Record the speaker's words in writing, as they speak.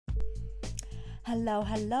Hello,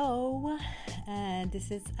 hello. This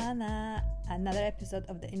is Anna, another episode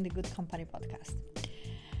of the In the Good Company podcast.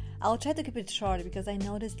 I'll try to keep it short because I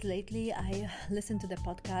noticed lately I listen to the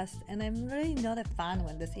podcast and I'm really not a fan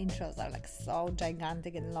when these intros are like so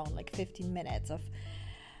gigantic and long, like 15 minutes of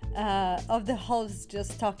the hosts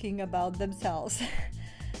just talking about themselves.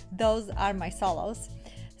 Those are my solos.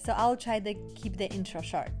 So I'll try to keep the intro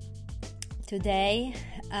short. Today,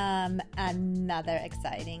 another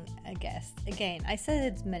exciting guest. Again, I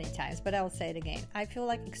said it many times, but I will say it again. I feel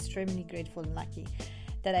like extremely grateful and lucky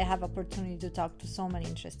that I have opportunity to talk to so many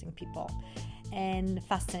interesting people and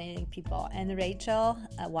fascinating people. And Rachel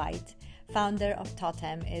White, founder of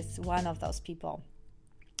Totem, is one of those people.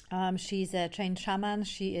 She's a trained shaman.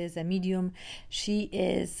 She is a medium. She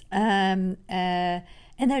is an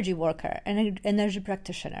energy worker, an energy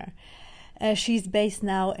practitioner. She's based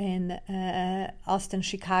now in Austin,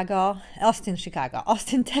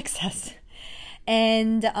 Texas,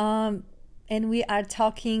 and we are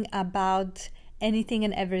talking about anything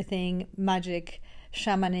and everything: magic,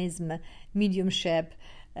 shamanism, mediumship,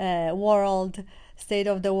 world, state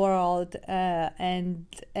of the world, and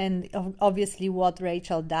obviously what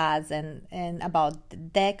Rachel does, and about the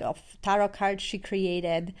deck of tarot cards she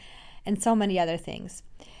created, and so many other things.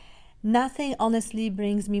 Nothing honestly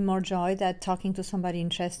brings me more joy than talking to somebody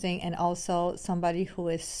interesting and also somebody who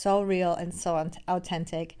is so real and so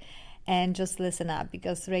authentic. And just listen up,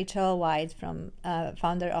 because Rachel White, from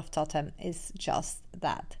founder of Totem, is just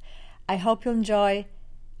that. I hope you enjoy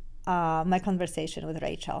my conversation with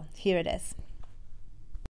Rachel. Here it is.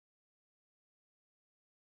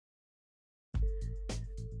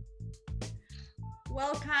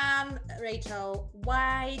 Welcome, Rachel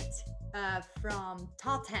White. From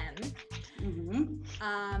Totem.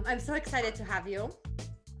 I'm so excited to have you.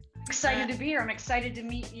 Excited to be here. I'm excited to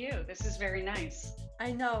meet you. This is very nice.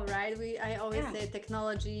 I know, right? I always say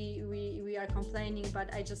technology, we are complaining,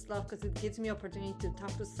 but I just love because it gives me opportunity to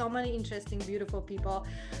talk to so many interesting, beautiful people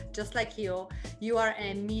just like you. You are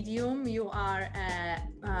a medium, you are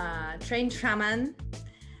a trained shaman,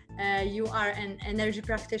 you are an energy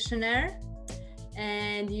practitioner,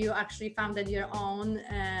 and you actually founded your own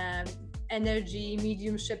energy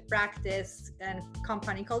mediumship practice and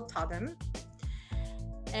company called Totem.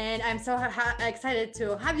 And I'm so excited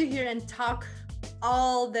to have you here and talk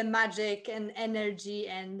all the magic and energy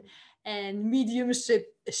and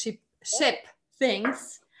mediumship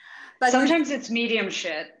things. But sometimes it's medium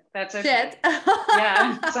shit. That's okay. Shit.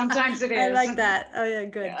 Yeah, sometimes it is. I like that. Oh yeah,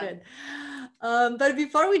 good. But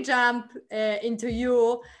before we jump into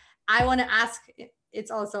you, I want to ask,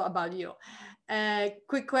 it's also about you.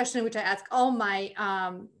 Quick question, which I ask all my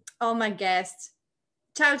guests: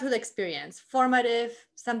 childhood experience, formative,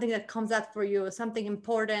 something that comes out for you, something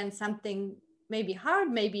important, something maybe hard,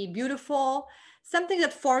 maybe beautiful, something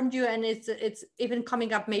that formed you, and it's even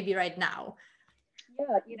coming up maybe right now.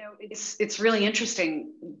 Yeah, it's really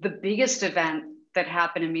interesting. The biggest event that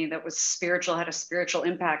happened to me that was spiritual, had a spiritual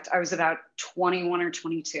impact. I was about 21 or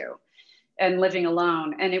 22 and living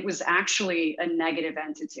alone. And it was actually a negative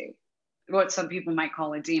entity, what some people might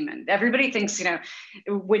call a demon. Everybody thinks,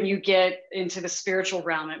 when you get into the spiritual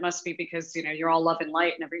realm, it must be because, you're all love and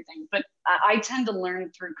light and everything. But I tend to learn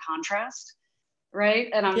through contrast, right?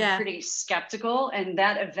 And I'm pretty skeptical. And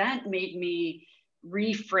that event made me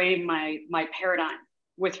reframe my paradigm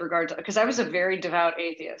with regard to, because I was a very devout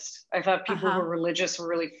atheist. I thought people who were religious were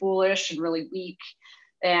really foolish and really weak.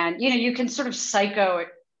 And, you can sort of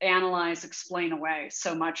psychoanalyze, explain away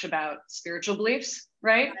so much about spiritual beliefs,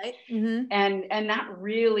 right? Mm-hmm. And that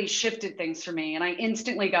really shifted things for me. And I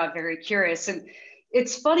instantly got very curious. And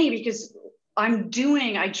it's funny because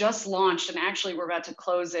I just launched, and actually we're about to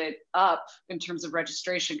close it up in terms of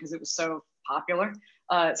registration because it was so popular,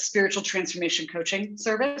 spiritual transformation coaching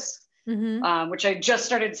service, which I just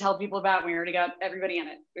started to tell people about. We already got everybody in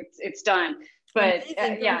it. It's done. But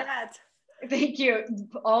thank you.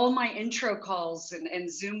 All my intro calls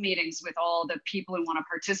and Zoom meetings with all the people who want to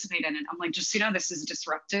participate in it, I'm like, just, this is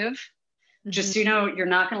disruptive. Just, you're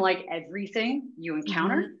not going to like everything you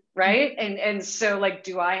encounter. Right. And so like,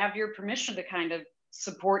 do I have your permission to kind of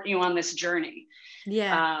support you on this journey?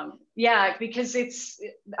 Because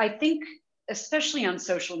I think, especially on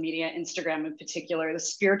social media, Instagram in particular, the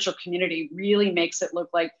spiritual community really makes it look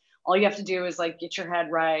like all you have to do is like, get your head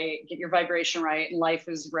right, get your vibration right. And life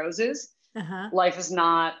is roses. Life is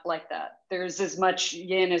not like that. There's as much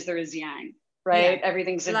yin as there is yang, right?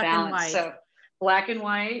 Everything's in balance. So black and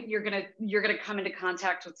white, you're gonna come into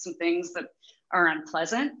contact with some things that are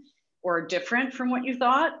unpleasant or different from what you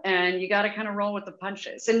thought, and you got to kind of roll with the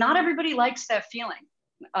punches. And not everybody likes that feeling.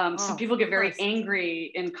 Some Oh, people get of very course.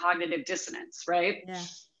 angry in cognitive dissonance, right? Yeah.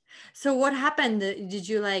 So what happened? Did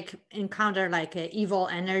you like encounter like a evil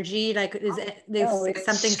energy? Like is Oh, it there's no, it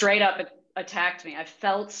something? straight up attacked me. I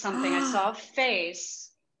felt something. I saw a Oh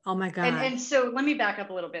face. my And God. and so let me back up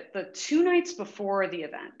a little bit. The 2 nights before the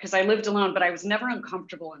event, because I lived alone, but I was never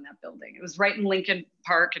uncomfortable in that building. It was right in Lincoln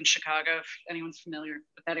Park in Chicago, if anyone's familiar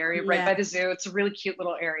with that area, right by Yeah. the zoo. It's a really cute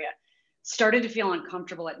little area. Started to feel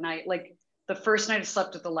uncomfortable at night. Like the first night I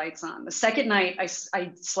slept with the lights on. The second night I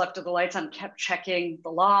slept with the lights on, kept checking the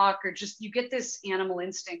lock, or just you get this animal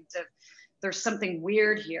instinct of there's something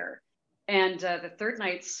weird here. And the third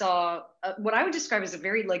night saw what I would describe as a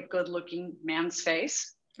very like good looking man's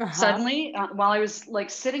face Uh-huh. suddenly while I was like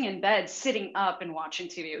sitting in bed, sitting up and watching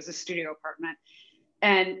TV. It was a studio apartment,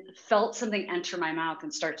 and felt something enter my mouth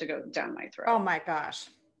and start to go down my Oh throat. my gosh.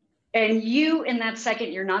 And you, in that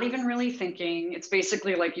second, you're not even really thinking. It's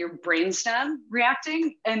basically like your brainstem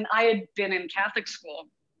reacting. And I had been in Catholic school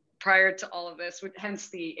prior to all of this, hence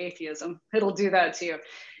the atheism. It'll do that to you.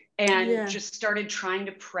 And Yeah. just started trying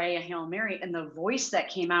to pray a Hail Mary. And the voice that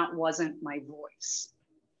came out wasn't my voice.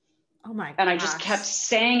 Oh my And I just kept gosh.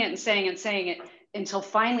 saying it and saying it and saying it until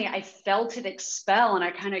finally I felt it expel. And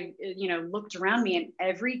I kind of, looked around me, and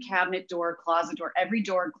every cabinet door, closet door, every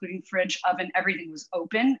door, including fridge, oven, everything was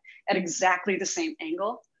open at exactly the same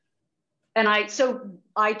angle. And I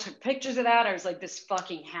took pictures of that. I was like, this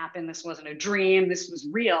fucking happened. This wasn't a dream. This was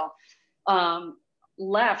real. Um,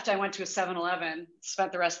 Left, I went to a 7-Eleven,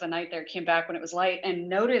 spent the rest of the night there, came back when it was light, and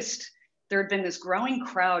noticed there had been this growing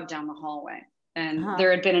crowd down the hallway. And Uh-huh.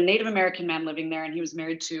 there had been a Native American man living there, and he was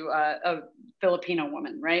married to a Filipino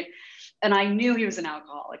woman, right? And I knew he was an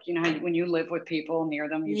alcoholic. You know, how when you live with people near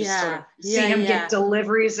them, you just sort of Yeah. see Yeah. him get Yeah.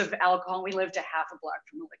 deliveries of alcohol. We lived a half a block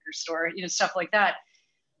from a liquor store, stuff like that.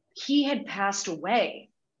 He had passed away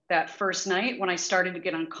that first night when I started to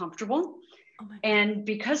get uncomfortable. Oh my God. And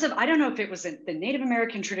because of, I don't know if it was the Native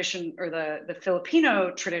American tradition or the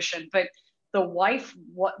Filipino tradition, but the wife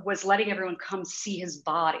was letting everyone come see his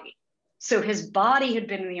body. So his body had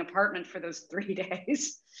been in the apartment for those 3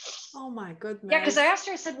 days. Oh my Yeah, because I goodness. asked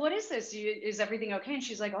her, I said, what is this? Is everything okay? And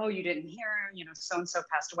she's like, oh, you didn't hear, so and so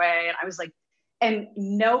passed away. And I was like, and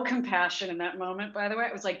no compassion in that moment, by the way.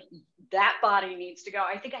 I was like, that body needs to go.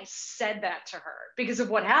 I think I said that to her because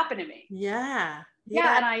of what happened to me. Yeah. Yeah,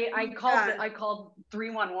 Yeah. and Oh I my called God. I called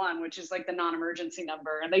 311, which is like the non-emergency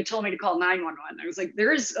number, and they told me to call 911. I was like,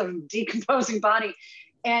 there is a decomposing body.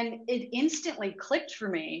 And it instantly clicked for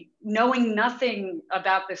me, knowing nothing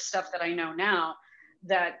about this stuff that I know now,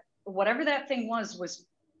 that whatever that thing was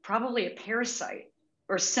probably a parasite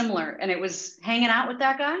or similar, and it was hanging out with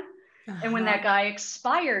that guy. And when that Uh-huh. guy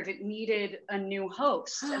expired, it needed a new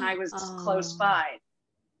host, and I was close Oh. by.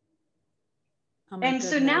 Oh my And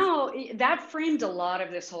so goodness. now that framed a lot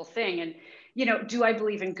of this whole thing. And, do I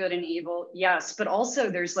believe in good and evil? Yes. But also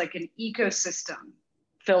there's like an ecosystem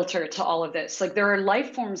filter to all of this. Like there are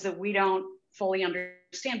life forms that we don't fully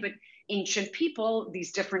understand, but ancient people,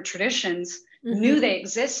 these different traditions, knew Mm-hmm. they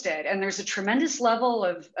existed. And there's a tremendous level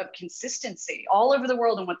of consistency all over the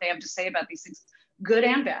world in what they have to say about these things, good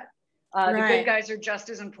and bad. The good Right. guys are just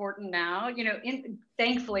as important now.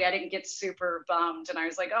 Thankfully, I didn't get super bummed, and I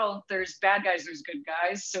was like, "Oh, there's bad guys, there's good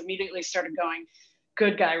guys." So immediately started going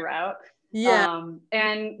good guy route. Yeah.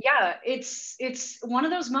 And yeah, it's one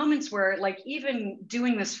of those moments where, like, even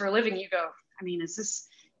doing this for a living, you go, I mean, is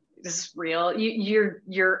this real?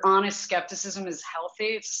 Your honest skepticism is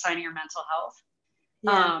healthy. It's a sign of your mental health.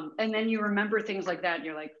 Yeah. And then you remember things like that, and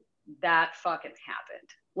you're like, that fucking happened.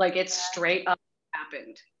 Like it straight up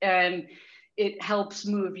happened. And it helps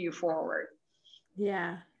move you forward.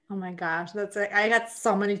 Yeah. Oh my gosh. That's like, I got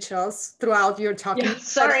so many chills throughout your talking Yeah, about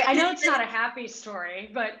sorry. I know it's it. not a happy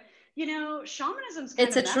story, but shamanism's kind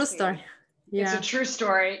It's of a true story. messy. It's a Yeah. true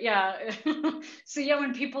story. Yeah. So yeah,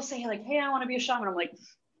 when people say like, hey, I want to be a shaman, I'm like,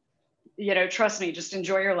 trust me, just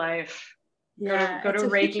enjoy your life. Go to Yeah. go to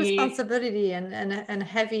It's a huge Reiki. responsibility and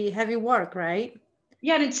heavy work, right?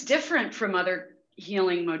 Yeah, and it's different from other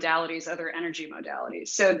healing modalities, other energy modalities.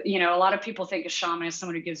 So, a lot of people think a shaman is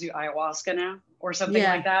someone who gives you ayahuasca now or something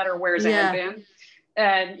like Yeah. that, or wears a Yeah. headband.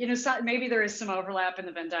 And, maybe there is some overlap in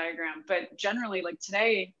the Venn diagram, but generally, like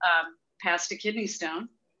today, passed a kidney stone.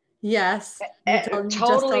 Yes. You just told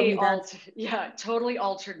Totally me that. altered, yeah, totally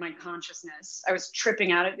altered my consciousness. I was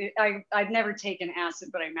tripping out. I've never taken acid,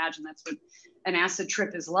 but I imagine that's what an acid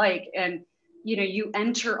trip is like. And you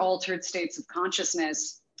enter altered states of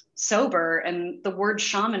consciousness sober, and the word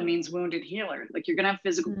shaman means wounded healer. Like you're gonna have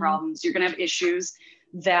physical Mm. problems, you're gonna have issues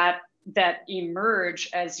that emerge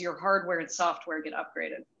as your hardware and software get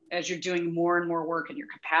upgraded, as you're doing more and more work and your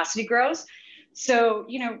capacity grows. So,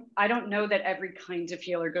 I don't know that every kind of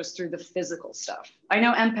healer goes through the physical stuff. I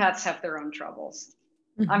know empaths have their own troubles.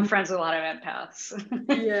 I'm friends with a lot of empaths.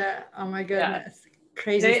 Yeah. Oh my Yeah. goodness.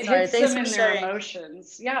 Crazy It story. hits Thanks them for in their sharing.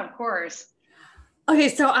 emotions. Yeah, of course. Okay,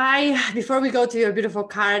 so before we go to your beautiful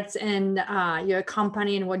cards and your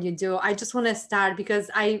company and what you do, I just want to start because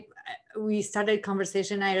we started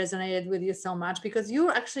conversation. I resonated with you so much because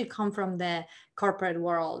you actually come from the corporate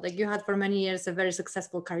world. Like you had for many years a very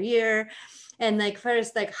successful career, and like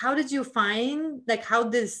first, like how did you find like how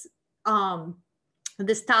this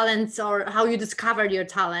talents or how you discovered your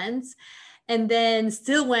talents? And then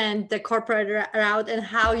still went the corporate route and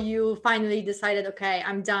how you finally decided, okay,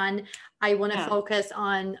 I'm done. I want to focus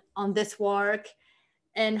on this work,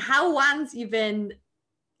 and how one's even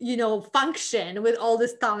function with all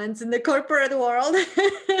these talents in the corporate world.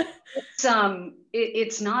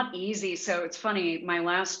 It's not easy. So it's funny, my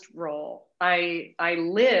last role, I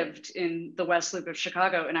lived in the West Loop of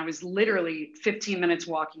Chicago, and I was literally 15 minutes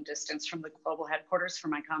walking distance from the global headquarters for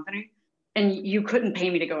my company. And you couldn't pay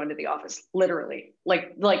me to go into the office, literally.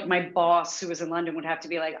 Like my boss who was in London would have to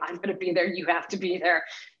be like, I'm going to be there. You have to be there.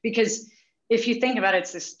 Because if you think about it,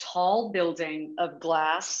 it's this tall building of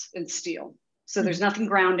glass and steel. So there's nothing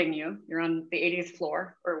grounding you. You're on the 80th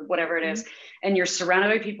floor or whatever it is. And you're surrounded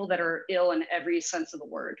by people that are ill in every sense of the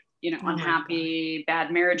word, unhappy,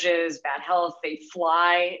 bad marriages, bad health. They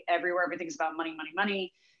fly everywhere. Everything's about money, money,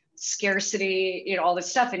 money, scarcity, all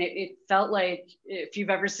this stuff. And it felt like, if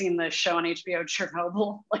you've ever seen the show on HBO,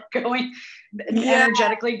 Chernobyl, like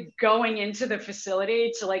energetically going into the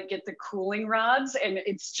facility to like get the cooling rods. And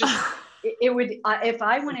it's just, it would, if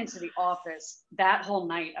I went into the office that whole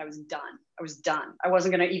night, I was done. I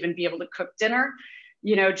wasn't going to even be able to cook dinner,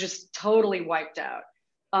 just totally wiped out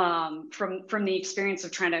from the experience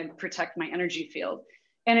of trying to protect my energy field.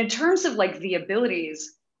 And in terms of like the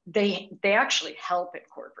abilities, they actually help at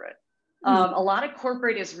corporate. A lot of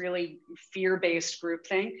corporate is really fear-based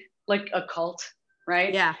groupthink, like a cult,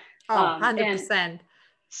 right? Yeah. 100%.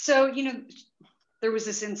 So, there was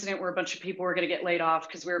this incident where a bunch of people were going to get laid off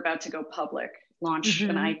because we were about to go public, launch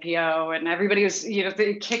an IPO, and everybody was,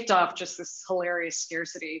 they kicked off just this hilarious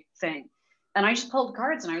scarcity thing. And I just pulled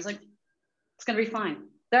cards and I was like, it's going to be fine.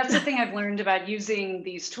 That's the thing I've learned about using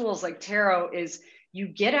these tools like tarot is you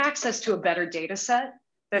get access to a better data set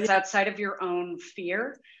that's outside of your own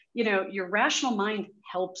fear. Your rational mind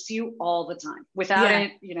helps you all the time. Without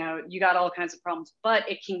it, you got all kinds of problems, but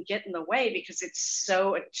it can get in the way because it's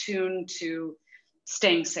so attuned to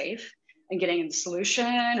staying safe and getting a solution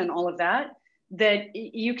and all of that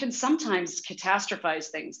you can sometimes catastrophize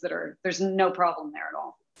things there's no problem there at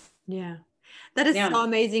all. Yeah. That is so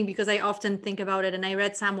amazing because I often think about it, and I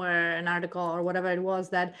read somewhere an article or whatever it was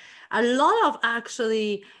that a lot of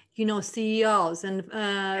actually, CEOs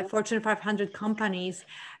and Fortune 500 companies,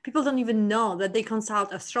 people don't even know that they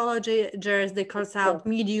consult astrologers, they consult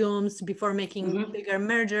mediums before making bigger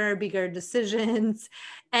merger, bigger decisions.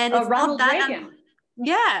 And it's Ronald not that Reagan.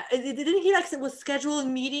 Yeah, didn't he was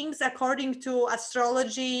scheduling meetings according to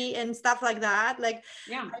astrology and stuff like that? Like,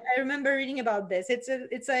 I remember reading about this.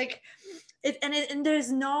 It's like, and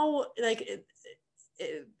there's no like,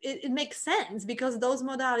 it makes sense because those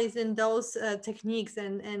modalities and those techniques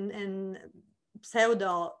and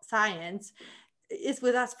pseudo science is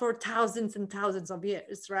with us for thousands and thousands of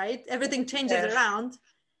years, right? Everything changes around.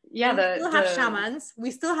 Yeah, we still have shamans. We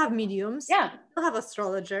still have mediums. Yeah, we still have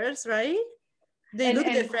astrologers, right? They look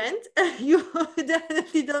different. You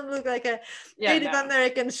definitely don't look like a Native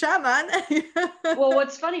American shaman. Well,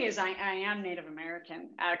 what's funny is I am Native American,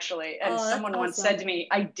 actually. And someone once said to me,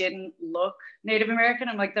 I didn't look Native American.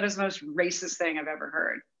 I'm like, that is the most racist thing I've ever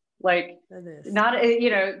heard. Like, not,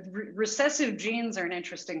 recessive genes are an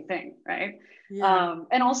interesting thing, right? Yeah.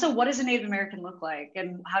 And also, what does a Native American look like?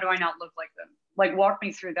 And how do I not look like them? Like, walk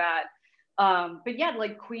me through that. But yeah,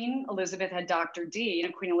 like Queen Elizabeth had Dr. D,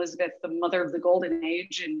 Queen Elizabeth, the mother of the Golden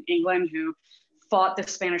Age in England, who fought the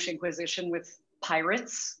Spanish Inquisition with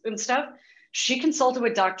pirates and stuff. She consulted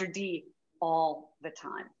with Dr. D all the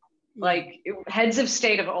time. Like heads of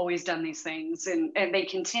state have always done these things and they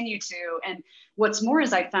continue to. And what's more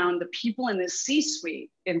is I found the people in the C-suite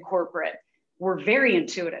in corporate were very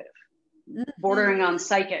intuitive, bordering on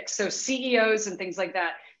psychic. So CEOs and things like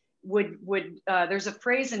that would there's a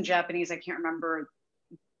phrase in Japanese, I can't remember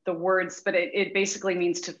the words, but it basically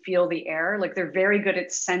means to feel the air. Like they're very good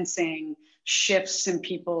at sensing shifts in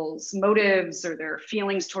people's motives or their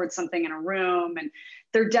feelings towards something in a room. And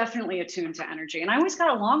they're definitely attuned to energy. And I always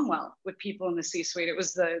got along well with people in the C-suite. It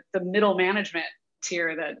was the middle management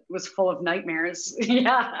tier that was full of nightmares.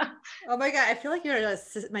 Yeah. Oh my God. I feel like you're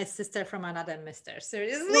my sister from another mister.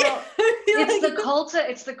 Seriously. Well, it's Like,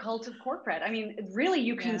 the cult of corporate. I mean, really,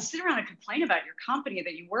 you can sit around and complain about your company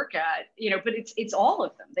that you work at, but it's all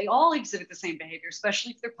of them. They all exhibit the same behavior,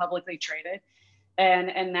 especially if they're publicly traded.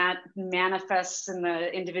 And that manifests in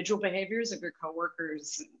the individual behaviors of your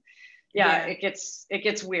coworkers. Yeah. It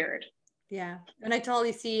gets weird. Yeah, and I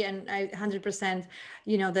totally see, and I 100%,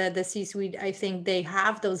 the C-suite, I think they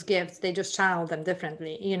have those gifts, they just channel them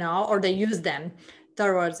differently, or they use them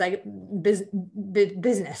towards like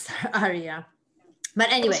business area. But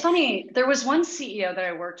anyway. It's funny, there was one CEO that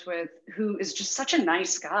I worked with who is just such a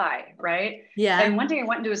nice guy, right? Yeah. And one day I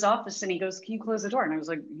went into his office and he goes, "Can you close the door?" And I was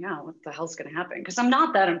like, "Yeah, what the hell's going to happen?" Because I'm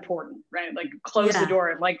not that important, right? Like, close the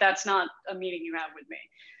door. Like, that's not a meeting you have with me.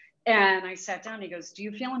 And I sat down and he goes, "Do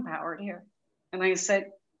you feel empowered here?" And I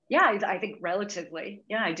said, "Yeah, I think relatively.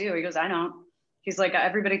 Yeah, I do." He goes, "I don't." He's like,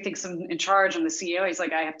 "Everybody thinks I'm in charge. I'm the CEO." He's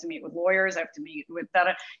like, "I have to meet with lawyers. I have to meet with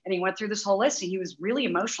that." And he went through this whole list and he was really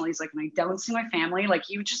emotional. He's like, "And I don't see my family." Like,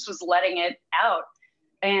 he just was letting it out.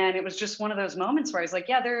 And it was just one of those moments where I was like,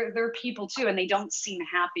 yeah, there are people too, and they don't seem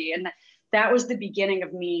happy. And that was the beginning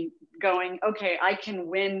of me going, okay, I can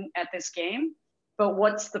win at this game, but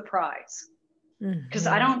what's the prize? Because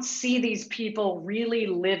I don't see these people really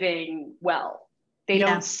living well. They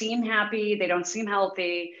don't seem happy. They don't seem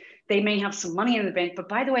healthy. They may have some money in the bank, but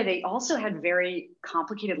by the way, they also had very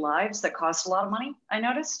complicated lives that cost a lot of money, I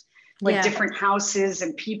noticed, like different houses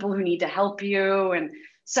and people who need to help you. And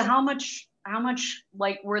so how much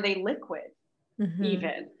like were they liquid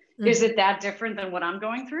even? Is it that different than what I'm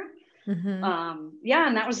going through? Yeah.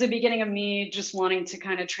 And that was the beginning of me just wanting to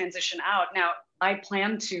kind of transition out. Now, I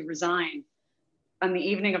plan to resign on the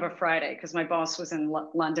evening of a Friday because my boss was in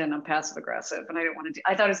London. I'm passive aggressive and I didn't want to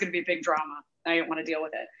I thought it was going to be a big drama. I didn't want to deal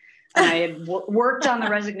with it. And I had worked on the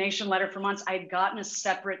resignation letter for months. I had gotten a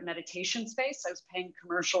separate meditation space. I was paying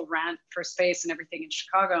commercial rent for space and everything in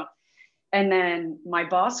Chicago. And then my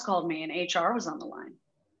boss called me and HR was on the line.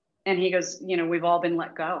 And he goes, "We've all been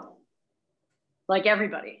let go." Like,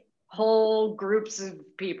 everybody, whole groups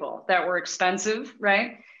of people that were expensive,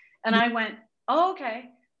 right? And I went, "Oh,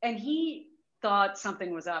 okay." And he thought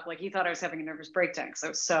something was up. Like, he thought I was having a nervous breakdown because I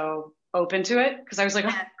was so open to it. Because I was like,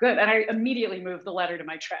 "Oh, good." And I immediately moved the letter to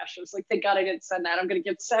my trash. I was like, "Thank God I didn't send that. I'm going to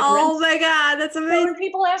get severance." Oh my God, that's amazing. So when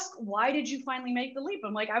people ask, "Why did you finally make the leap?"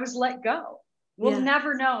 I'm like, "I was let go." We'll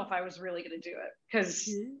never know if I was really going to do it because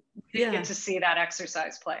we didn't get to see that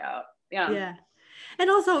exercise play out. Yeah. And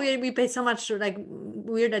also we pay so much like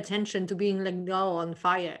weird attention to being let go on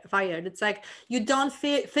fired. It's like you don't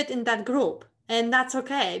fit in that group. And that's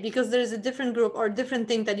okay, because there's a different group or different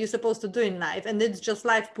thing that you're supposed to do in life. And it's just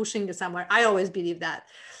life pushing you somewhere. I always believe that.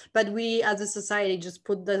 But we as a society just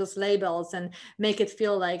put those labels and make it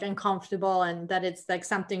feel like uncomfortable and that it's like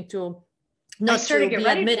something to not I started to get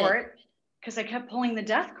ready admitted. for it because I kept pulling the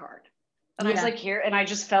death card. And I was like, here, and I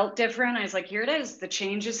just felt different. I was like, here it is. The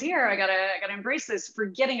change is here. I gotta embrace this,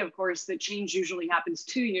 forgetting, of course, that change usually happens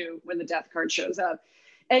to you when the death card shows up.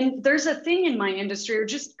 And there's a thing in my industry, or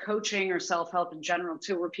just coaching or self-help in general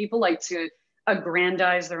too, where people like to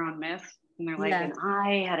aggrandize their own myth. And they're like, and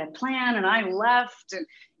I had a plan and I left. And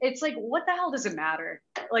it's like, what the hell does it matter?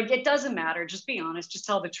 Like, it doesn't matter. Just be honest. Just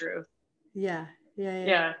tell the truth. Yeah.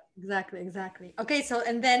 Exactly. Okay, so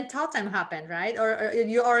and then Totem happened, right? Or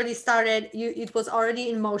you already started, it was already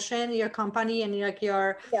in motion, your company and like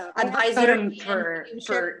your advisor.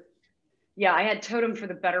 I had Totem for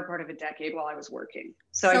the better part of a decade while I was working.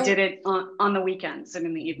 So I did it on the weekends and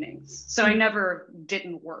in the evenings. So I never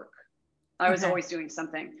didn't work. I was always doing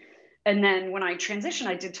something. And then when I transitioned,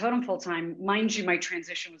 I did Totem full time. Mind you, my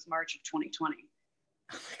transition was March of 2020.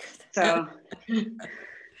 Oh my God. So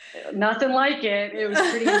nothing like it. It was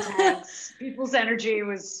pretty intense. People's energy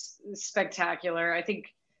was spectacular. I think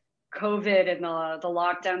COVID and the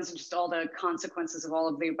lockdowns and just all the consequences of all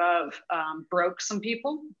of the above broke some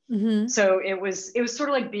people. So it was sort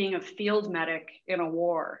of like being a field medic in a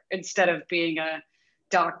war instead of being a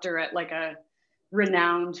doctor at like a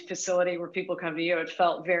renowned facility where people come to you. It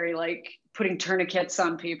felt very like putting tourniquets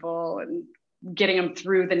on people and getting them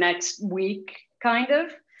through the next week, kind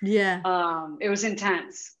of. It was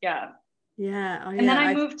intense. And then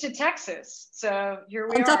I moved to Texas, so here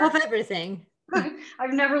we are on top of everything.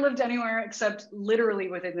 I've never lived anywhere except literally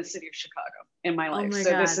within the city of Chicago in my life.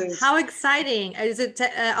 So God. This is how exciting. Is it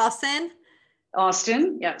Austin?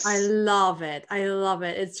 Yes, I love it.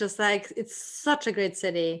 It's just like, it's such a great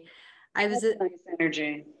city. Nice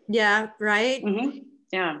energy. Right.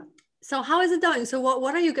 So how is it going? So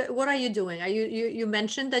what are you doing? You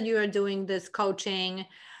mentioned that you are doing this coaching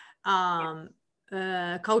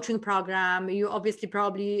coaching program. You obviously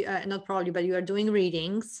probably, not probably, but you are doing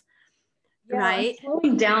readings, Yeah, I'm right?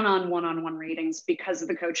 slowing down on one-on-one readings because of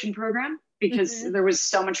the coaching program, because Mm-hmm. there was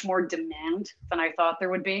so much more demand than I thought there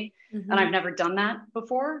would be. And Mm-hmm. I've never done that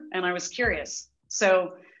before, and I was curious.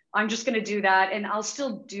 So I'm just going to do that, and I'll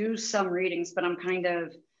still do some readings, but I'm kind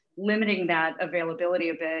of limiting that availability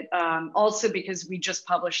a bit. Also because we just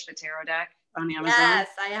published the tarot deck on Amazon, Yes,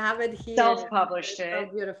 I have it here. self-published It's so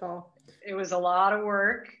it. beautiful. It was a lot of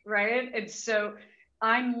work, right? And so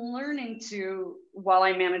I'm learning to, while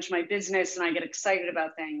I manage my business and I get excited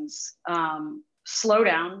about things, slow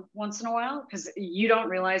down once in a while, because you don't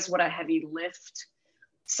realize what a heavy lift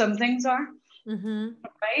some things are, Mm-hmm.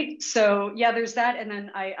 right? So yeah, there's that. And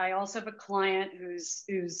then I also have a client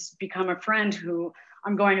who's become a friend who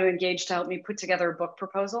I'm going to engage to help me put together a book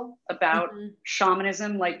proposal about Mm-hmm.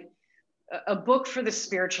 shamanism, like a book for the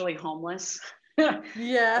spiritually homeless.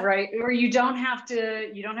 Yeah. Right, or you don't have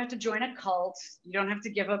to join a cult, you don't have to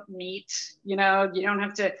give up meat, you don't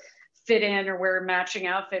have to fit in or wear a matching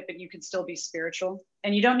outfit, but you can still be spiritual,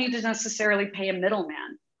 and you don't need to necessarily pay a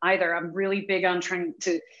middleman either. I'm really big on trying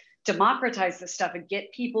to democratize this stuff and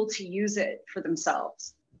get people to use it for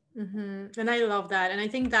themselves. Mm-hmm. And I love that. And I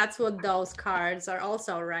think that's what those cards are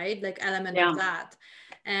also, right? Like element of Yeah, that.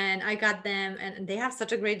 And I got them and they have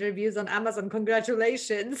such a great reviews on Amazon.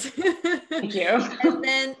 Congratulations. thank you. And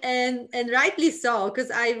then and rightly so,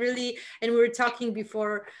 because I really, and we were talking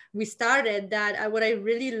before we started that what I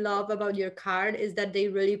really love about your card is that they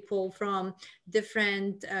really pull from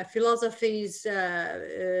different philosophies,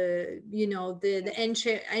 the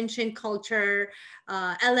ancient culture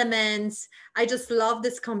elements. I just love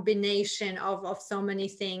this combination of so many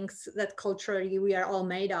things that culturally we are all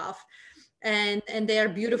made of. And they are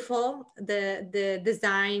beautiful. The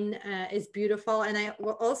design is beautiful. And I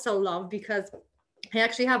also love, because I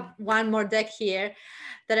actually have one more deck here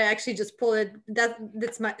that I actually just pulled it.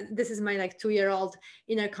 This is my like 2-year-old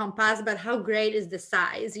inner compass, but how great is the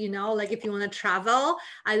size, like if you want to travel,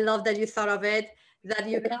 I love that you thought of it, that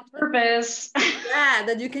you can, On purpose. yeah,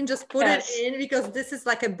 that you can just put it Yes, in, because this is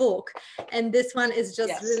like a book, and this one is just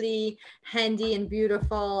yes. really handy and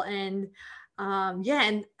beautiful. And yeah,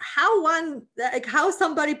 and how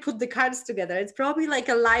somebody put the cards together, it's probably like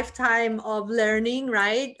a lifetime of learning,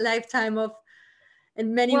 right? Lifetime of,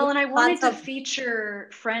 and many Well, and I wanted months to of, feature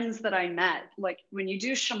friends that I met. Like when you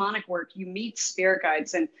do shamanic work, you meet spirit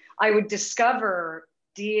guides, and I would discover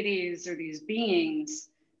deities or these beings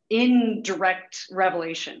in direct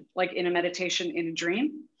revelation, like in a meditation, in a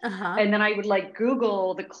dream. uh-huh, And then I would like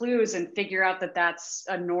Google the clues and figure out that that's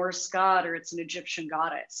a Norse god or it's an Egyptian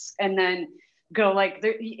goddess. And then go like,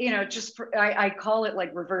 I call it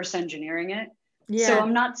like reverse engineering it. So yeah,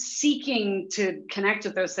 I'm not seeking to connect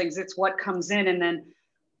with those things. It's what comes in, and then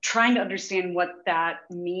trying to understand what that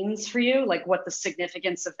means for you, like what the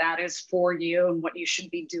significance of that is for you and what you should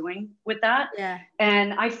be doing with that. yeah,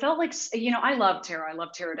 And I felt like, I love tarot. I love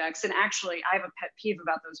tarot decks. And actually, I have a pet peeve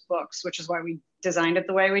about those books, which is why we designed it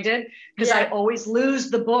the way we did, because I yeah. always lose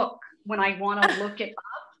the book when I want to look it up.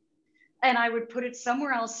 And I would put it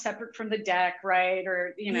somewhere else separate from the deck, right?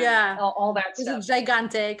 Or, Yeah, all that is it stuff.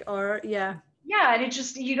 gigantic, or yeah? Yeah, and it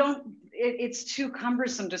just it's too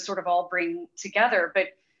cumbersome to sort of all bring together. But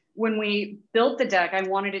when we built the deck, I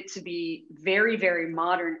wanted it to be very, very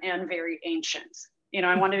modern and very ancient.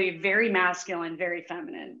 I wanted to be very masculine, very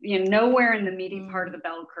feminine, nowhere in the meaty part of the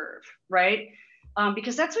bell curve, right?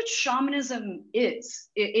 Because that's what shamanism is.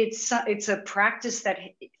 It's a practice that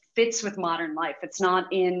fits with modern life. It's not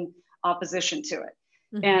in opposition to it.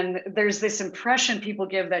 Mhm. And there's this impression people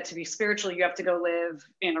give that to be spiritual, you have to go live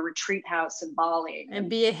in a retreat house in Bali. And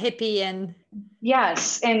be a hippie and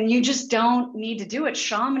Yes, and you just don't need to do it.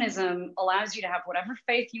 Shamanism allows you to have whatever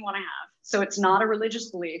faith you want to have. So it's not a religious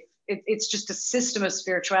belief. It's just a system of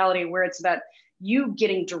spirituality where it's about you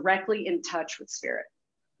getting directly in touch with spirit.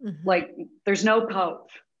 Mhm. Like there's no pope,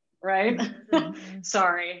 right? Mhm.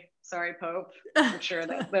 Sorry, Pope. I'm sure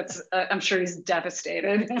that's. I'm sure he's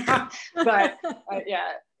devastated, but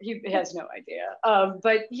yeah, he has no idea.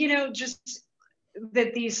 But just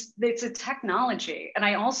that it's a technology, and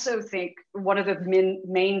I also think one of the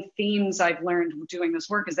main themes I've learned doing this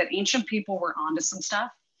work is that ancient people were onto some stuff.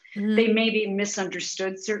 They Mhm. maybe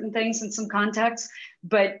misunderstood certain things in some contexts,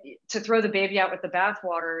 but to throw the baby out with the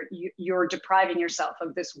bathwater, you're depriving yourself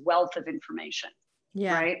of this wealth of information,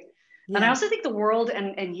 Yeah, right? And I yeah, also think the world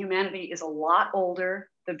and humanity is a lot older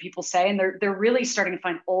than people say, and they're really starting to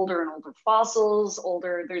find older and older fossils.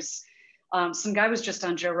 There's some guy was just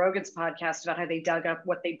on Joe Rogan's podcast about how they dug up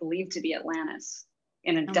what they believe to be Atlantis.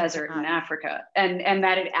 in a desert in Africa, and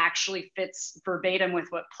that it actually fits verbatim with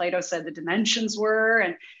what Plato said the dimensions were.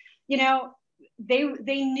 And, you know,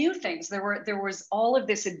 they knew things. There was all of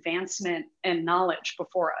this advancement and knowledge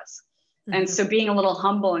before us. Mm-hmm. And so being a little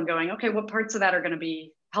humble and going, okay, what parts of that are going to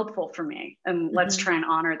be helpful for me? And let's try and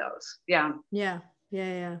honor those. Yeah.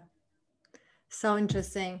 Yeah. So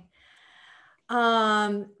interesting.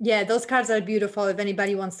 Yeah, those cards are beautiful. If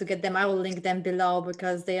anybody wants to get them, I will link them below,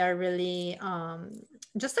 because they are really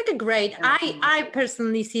just like a great, I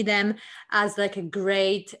personally see them as like a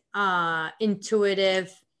great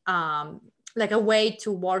intuitive, like a way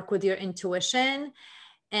to work with your intuition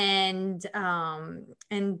and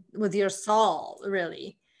with your soul,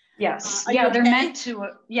 really. Yes. Yeah, they're meant to.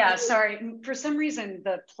 Yeah, sorry. For some reason,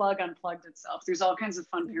 the plug unplugged itself. There's all kinds of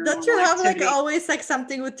fun paranormal Don't you have activity. like always like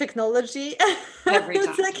something with technology? Every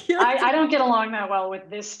time. Like I don't get along that well with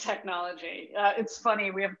this technology. It's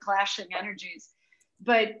funny. We have clashing energies.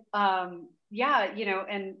 But yeah, you know,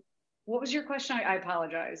 and what was your question? I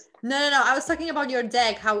apologize. No. I was talking about your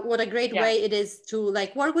deck, what a great way it is to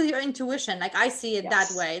like work with your intuition. Like I see it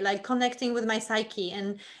that way, like connecting with my psyche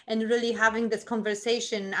and really having this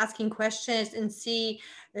conversation, asking questions and see,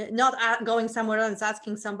 not going somewhere else,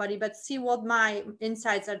 asking somebody, but see what my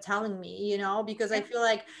insights are telling me, you know, because I feel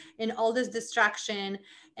like in all this distraction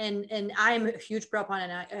and I'm a huge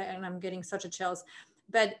proponent and I'm getting such a chills,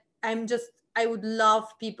 but I would love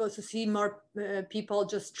people to see more people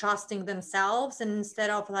just trusting themselves, and instead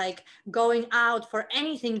of like going out for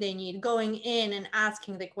anything they need, going in and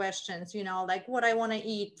asking the questions, you know, like what I want to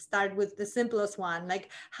eat, start with the simplest one,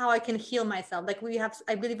 like how I can heal myself. Like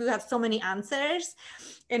I believe we have so many answers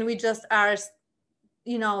and we just are,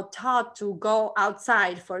 you know, taught to go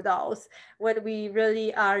outside for those, when we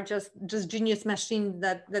really are just genius machine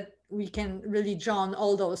that we can really draw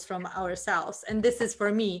all those from ourselves. And this is for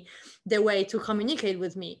me the way to communicate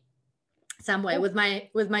with me some way, with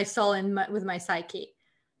my soul and with my psyche.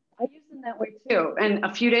 I use them that way too. And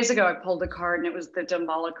a few days ago I pulled a card, and it was the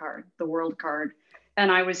Damballa card, the world card. And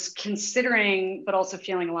I was considering, but also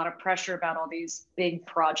feeling a lot of pressure about all these big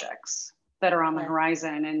projects that are on the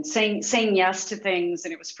horizon, and saying yes to things.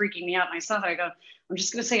 And it was freaking me out myself. I go, I'm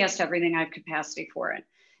just going to say yes to everything. I have capacity for it.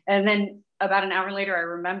 And then about an hour later, I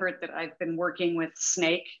remembered that I've been working with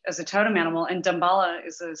snake as a totem animal, and Damballa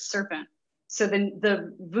is a serpent. So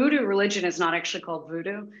the voodoo religion is not actually called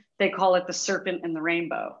voodoo. They call it the serpent and the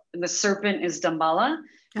rainbow. And the serpent is Damballa.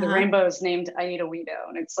 The rainbow is named Aida Wido.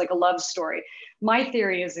 And it's like a love story. My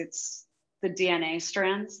theory is it's the DNA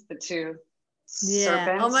strands, the two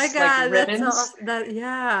serpents. Oh my God. Like ribbons.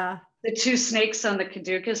 The two snakes on the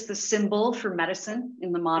caduceus, the symbol for medicine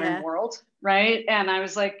in the modern world, right? And I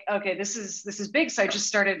was like, okay, this is big. So I just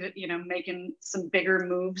started, you know, making some bigger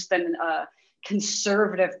moves than a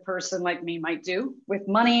conservative person like me might do, with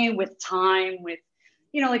money, with time, with,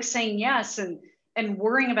 you know, like saying yes and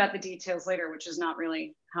worrying about the details later, which is not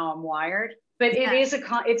really how I'm wired. But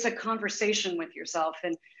it's a conversation with yourself.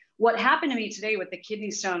 And what happened to me today with the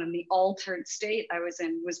kidney stone and the altered state I was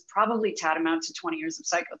in was probably tantamount to 20 years of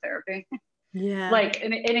psychotherapy. Like,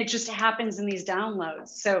 and it just happens in these downloads.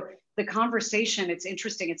 So the conversation, it's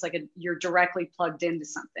interesting. It's like you're directly plugged into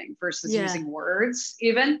something versus using words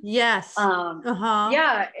even. Yes.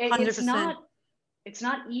 It's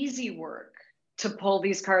not easy work to pull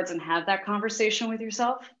these cards and have that conversation with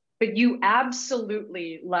yourself, but you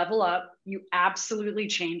absolutely level up. You absolutely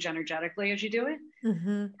change energetically as you do it.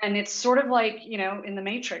 And it's sort of like, you know, in the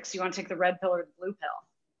Matrix, you want to take the red pill or the blue pill.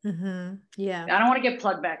 I don't want to get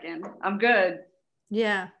plugged back in. I'm good.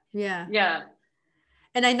 Yeah.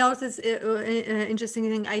 And I noticed interesting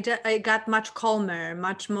thing. I got much calmer,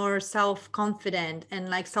 much more self-confident and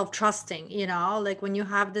like self-trusting, you know, like when you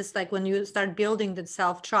have this, like when you start building the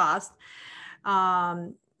self-trust,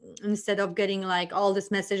 instead of getting like all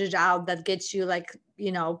this messages out that gets you like,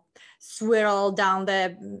 you know, swirl down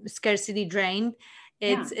the scarcity drain.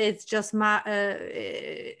 It's just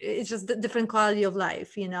it's just the different quality of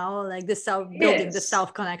life, you know, like the self-building, the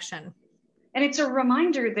self-connection. And it's a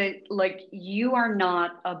reminder that like you are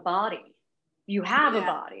not a body. You have a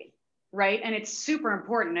body, right? And it's super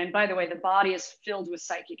important. And by the way, the body is filled with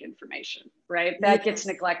psychic information, right? That gets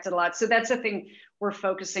neglected a lot. So that's the thing we're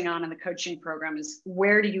focusing on in the coaching program is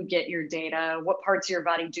where do you get your data? What parts of your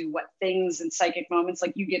body do what things in psychic moments?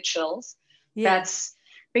 Like you get chills. That's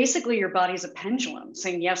basically your body's a pendulum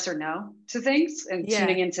saying yes or no to things and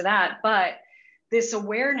tuning into that. But this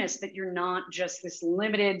awareness that you're not just this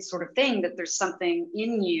limited sort of thing, that there's something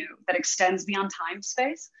in you that extends beyond time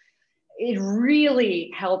space, it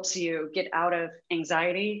really helps you get out of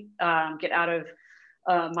anxiety, get out of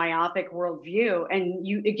myopic worldview, and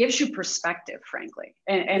it gives you perspective, frankly.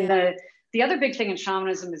 And Yeah. the other big thing in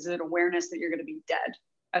shamanism is an awareness that you're going to be dead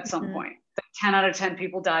at some Mhm. point. 10 out of 10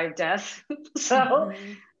 people die of death. So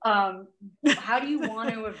Mhm. how do you want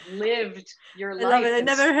to have lived your I love life? it. I And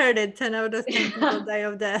never heard it. 10 out of 10 people die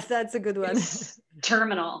of death. That's a good one. it's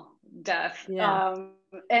terminal death. Yeah.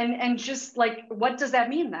 And just like, what does that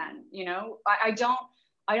mean then? You know, I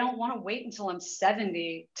don't want to wait until I'm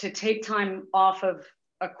 70 to take time off of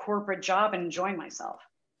a corporate job and enjoy myself.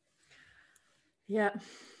 Yeah.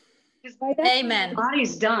 Because by that time my Amen.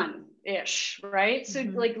 body's done ish, right? So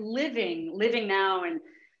Mhm. like living now, and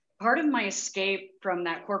part of my escape from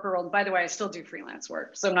that corporate world, by the way, I still do freelance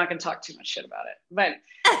work, so I'm not going to talk too much shit about it, but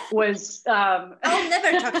was I'll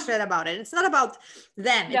never talk shit about it. It's not about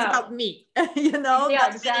them. It's no, about me. You know, yeah,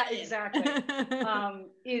 that's what it exactly.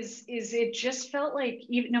 is. Is it just felt like,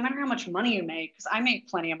 even no matter how much money you make, because I make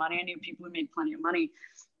plenty of money, I knew people who made plenty of money.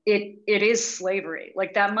 It is slavery.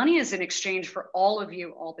 Like, that money is in exchange for all of you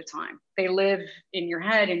all the time. They live in your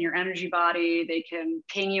head, in your energy body. They can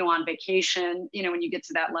ping you on vacation, you know, when you get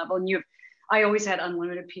to that level. And I always had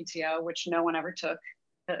unlimited PTO, which no one ever took.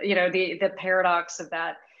 You know, the paradox of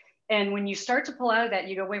that. And when you start to pull out of that,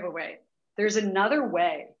 you go, wait. There's another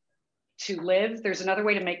way to live. There's another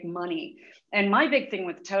way to make money. And my big thing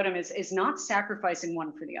with Totem is not sacrificing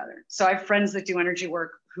one for the other. So I have friends that do energy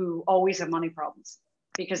work who always have money problems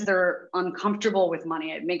because they're uncomfortable with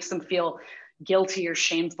money. It makes them feel guilty or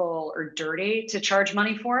shameful or dirty to charge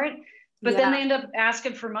money for it. But then Yeah. they end up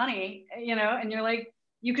asking for money, you know, and you're like,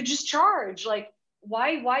 you could just charge. Like,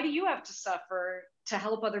 why do you have to suffer to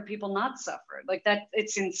help other people not suffer? Like, that,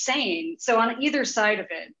 it's insane. So on either side of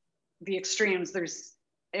it, the extremes, there's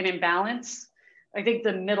an imbalance. I think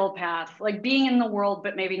the middle path, like being in the world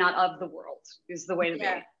but maybe not of the world, is the way to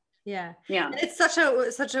Yeah. be. Yeah. Yeah. And it's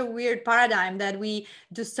such a weird paradigm that we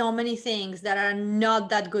do so many things that are not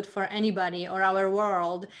that good for anybody or our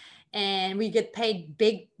world, and we get paid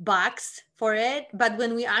big bucks for it. But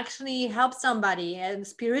when we actually help somebody and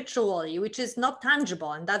spiritually, which is not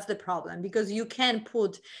tangible, and that's the problem, because you can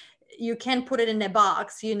put it in a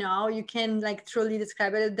box, you know, you can like truly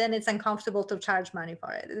describe it, then it's uncomfortable to charge money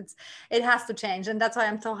for it. It has to change. And that's why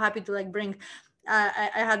I'm so happy to like bring I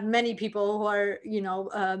had many people who are, you know,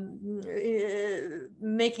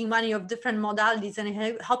 making money of different modalities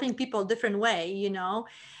and helping people different way, you know,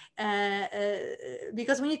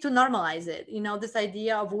 because we need to normalize it. You know, this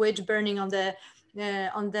idea of witch burning on the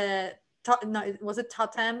no, was it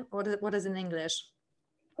totem? What is in English?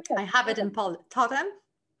 I have it in Polish. Totem.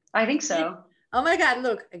 I think so. Oh my God,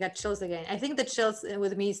 look, I got chills again. I think the chills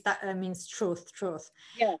with me means truth.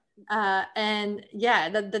 Yeah. And yeah,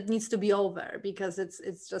 that needs to be over because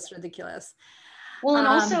it's just ridiculous. Well, and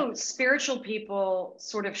also spiritual people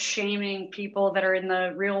sort of shaming people that are in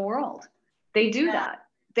the real world. They do that.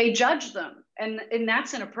 They judge them. And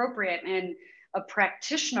that's inappropriate. And a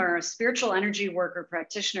practitioner, a spiritual energy worker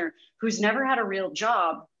practitioner who's never had a real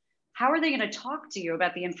job, how are they going to talk to you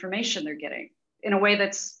about the information they're getting in a way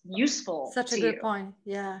that's useful Such a to good you? point.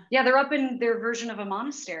 Yeah. Yeah, they're up in their version of a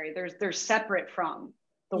monastery. They're separate from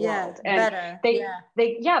the world. And Better.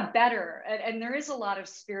 they better. And there is a lot of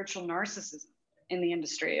spiritual narcissism in the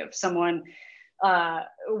industry, of someone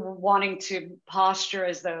wanting to posture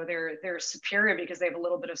as though they're superior because they have a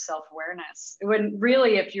little bit of self-awareness, when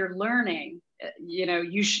really, if you're learning, you know,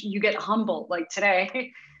 you get humbled. Like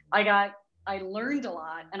today, I learned a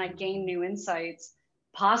lot and I gained new insights,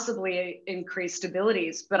 possibly increased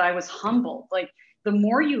abilities, but I was humbled. Like, the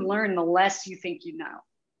more you learn, the less you think you know.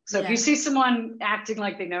 So if you see someone acting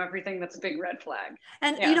like they know everything, that's a big red flag.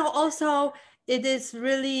 And you know, also it is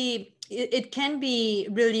really it can be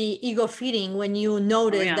really ego feeding when you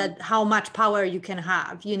notice that how much power you can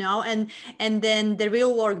have, you know, and then the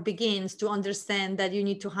real work begins to understand that you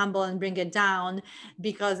need to humble and bring it down,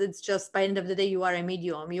 because it's just, by the end of the day, you are a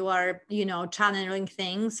medium, you are, you know, channeling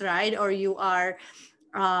things, right? Or you are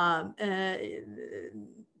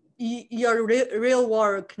your real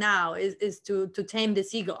work now is to tame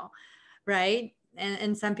this ego, right?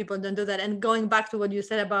 And some people don't do that. And going back to what you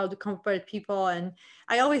said about the corporate people, and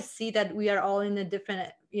I always see that we are all in a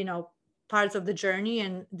different, you know, parts of the journey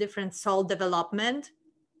and different soul development,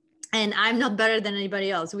 and I'm not better than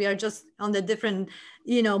anybody else. We are just on the different,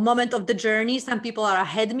 you know, moment of the journey. Some people are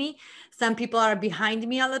ahead of me, some people are behind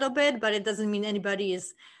me a little bit, but it doesn't mean anybody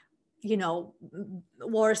is, you know,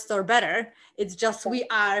 worse or better. It's just we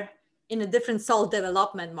are in a different soul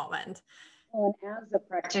development moment. Well, and as a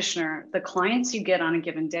practitioner, the clients you get on a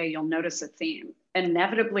given day, you'll notice a theme.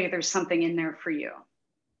 Inevitably, there's something in there for you.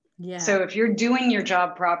 Yeah. So if you're doing your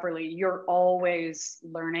job properly, you're always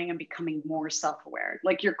learning and becoming more self-aware.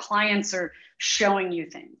 Like your clients are showing you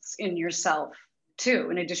things in yourself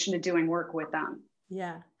too, in addition to doing work with them.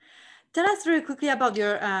 Yeah. Tell us really quickly about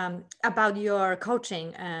your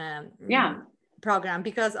coaching Yeah. program,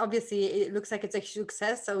 because obviously it looks like it's a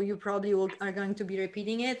success. So you probably are going to be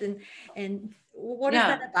repeating it. And what is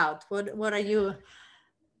that Yeah. about? What are you?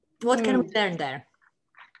 What can we learn there?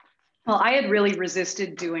 Well, I had really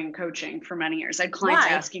resisted doing coaching for many years. I had clients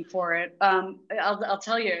Why? asking for it. I'll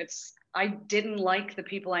tell you, I didn't like the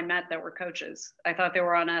people I met that were coaches. I thought they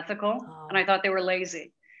were unethical and Oh. I thought they were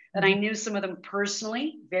lazy. And I Mhm. knew some of them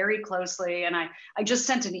personally, very closely. And I just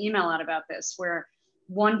sent an email out about this where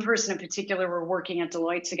one person in particular were working at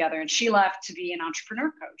Deloitte together and she left to be an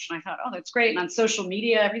entrepreneur coach. And I thought, oh, that's great. And on social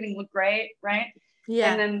media, everything looked great, right? And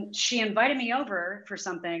Yeah. then she invited me over for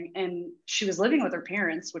something and she was living with her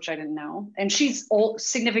parents, which I didn't know. And she's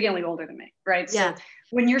significantly older than me, right? Yeah. So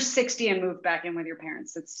when you're 60 and move back in with your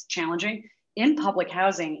parents, it's challenging in public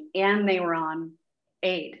housing. And they were on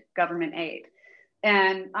aid, government aid.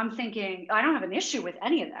 And I'm thinking, I don't have an issue with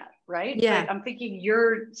any of that, right? Yeah. But I'm thinking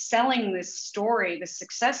you're selling this story, this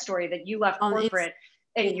success story that you left It's corporate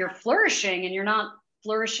yeah. and you're flourishing and you're not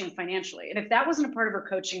flourishing financially. And if that wasn't a part of her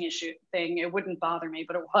coaching issue thing, it wouldn't bother me,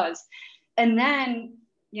 but it was. And then,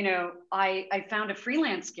 I found a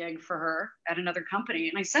freelance gig for her at another company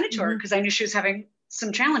and I sent it to her Mhm. because I knew she was having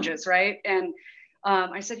some challenges, right? And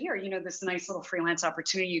I said, here, this nice little freelance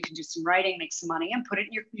opportunity. You can do some writing, make some money, and put it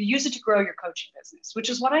in use it to grow your coaching business, which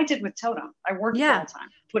is what I did with Totem. I worked Yeah. full time,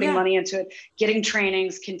 putting Yeah. money into it, getting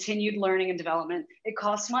trainings, continued learning and development. It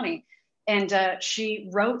costs money. And she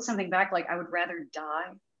wrote something back like, I would rather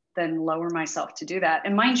die than lower myself to do that.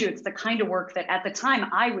 And mind you, it's the kind of work that at the time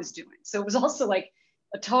I was doing. So it was also like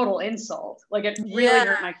a total insult. Like it really Yeah.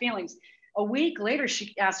 hurt my feelings. A week later,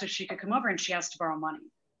 she asked if she could come over and she asked to borrow money.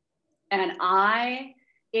 And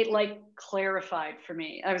it like clarified for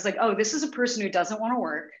me. I was like, oh, this is a person who doesn't want to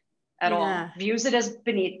work at all, Yeah. views it as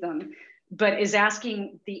beneath them, but is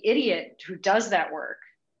asking the idiot who does that work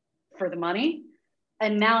for the money.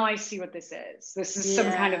 And now I see what this is. This is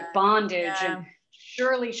some kind of Yeah. bondage. And Yeah.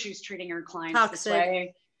 surely she's treating her clients this Toxic.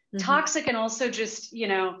 way. Mhm. Toxic. And also just,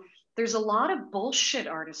 there's a lot of bullshit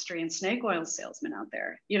artistry and snake oil salesmen out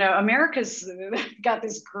there. America's got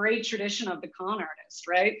this great tradition of the con artist,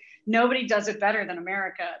 right? Nobody does it better than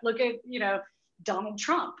America. Look at, Donald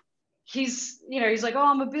Trump. He's like, oh,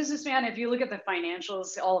 I'm a businessman. If you look at the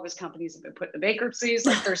financials, all of his companies have been put in bankruptcies.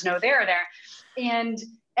 Like there's no there. And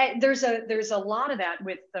there's a lot of that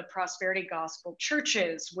with the prosperity gospel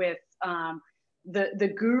churches, with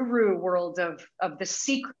the guru world of the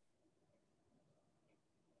secret.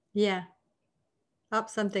 Yeah. Up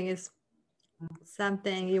something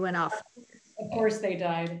you went off. Of course they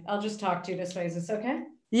died. I'll just talk to you this way. Is this okay?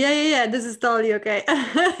 Yeah. This is totally okay.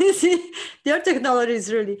 You see, your technology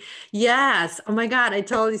is really, yes. Oh my God, I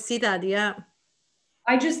totally see that. Yeah.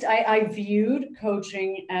 I viewed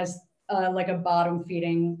coaching as like a bottom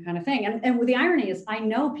feeding kind of thing. And the irony is I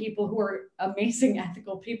know people who are amazing,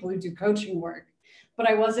 ethical people who do coaching work, but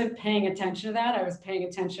I wasn't paying attention to that. I was paying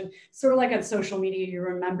attention sort of like on social media, you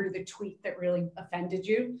remember the tweet that really offended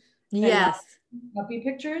you and not Yes. puppy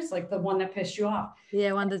pictures, like the one that pissed you off.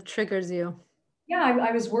 Yeah. One that triggers you. Yeah,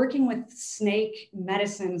 I was working with snake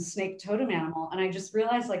medicine, snake totem animal, and I just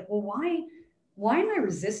realized like, well, why am I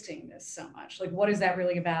resisting this so much? Like, what is that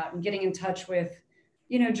really about? And getting in touch with,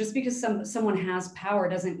 just because someone has power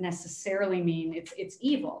doesn't necessarily mean it's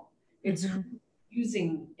evil. It's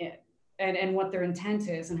using it and what their intent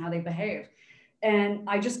is and how they behave. And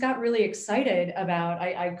I just got really excited about,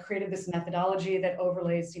 I created this methodology that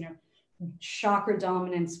overlays, chakra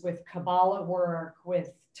dominance with Kabbalah work,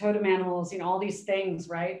 with totem animals, all these things,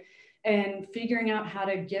 right? And figuring out how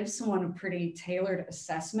to give someone a pretty tailored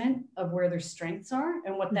assessment of where their strengths are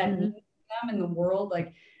and what that means to them in the world,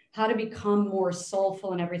 like how to become more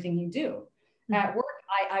soulful in everything you do. At work,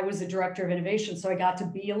 I was a director of innovation, so I got to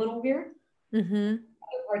be a little weird.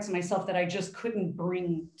 Parts of myself that I just couldn't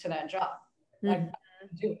bring to that job.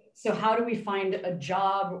 So how do we find a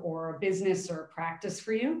job or a business or a practice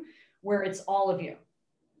for you where it's all of you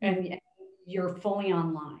and you're fully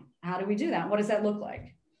online? How do we do that? What does that look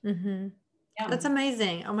like? Yeah. That's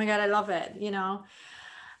amazing. Oh my God, I love it.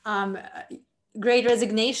 Great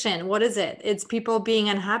resignation. What is it? It's people being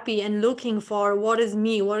unhappy and looking for what is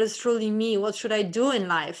me, what is truly me, what should I do in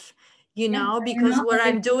life, because what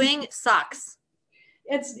I'm doing sucks.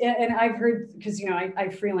 And I've heard, because, I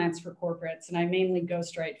freelance for corporates and I mainly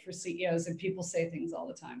ghostwrite for CEOs, and people say things all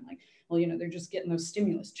the time like, well, they're just getting those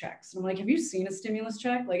stimulus checks. And I'm like, have you seen a stimulus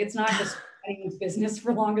check? Like, it's not just running business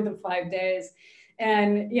for longer than 5 days.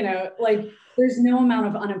 And, like, there's no amount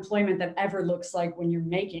of unemployment that ever looks like when you're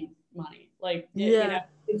making money. Like,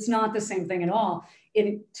 it's not the same thing at all.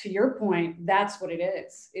 To your point, that's what it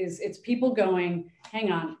is it's people going,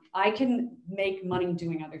 hang on, I can make money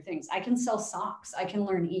doing other things. I can sell socks. I can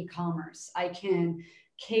learn e-commerce. I can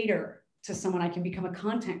cater to someone. I can become a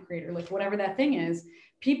content creator, like whatever that thing is.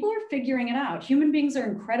 People are figuring it out. Human beings are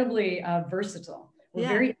incredibly versatile. We're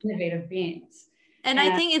very innovative beings. And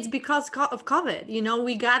I think it's because of COVID,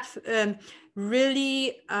 we got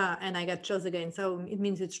really, and I got chills again, so it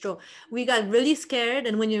means it's true. We got really scared.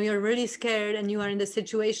 And when you're really scared and you are in the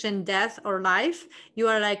situation, death or life, you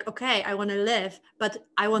are like, okay, I want to live, but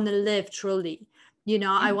I want to live truly.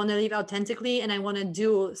 I want to live authentically, and I want to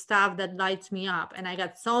do stuff that lights me up. And I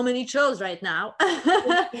got so many chills right now.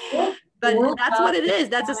 But that's what it is.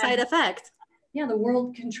 That's a side effect. Yeah, the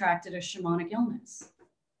world contracted a shamanic illness.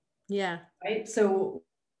 Yeah. Right. So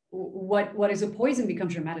what is a poison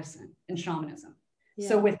becomes your medicine in shamanism. Yeah.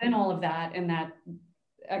 So within all of that and that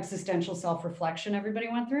existential self-reflection everybody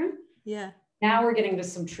went through. Yeah. Now we're getting to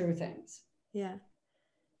some true things. Yeah.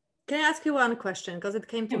 Can I ask you one question? Because it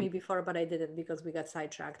came to me before, but I didn't because we got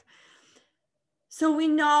sidetracked. So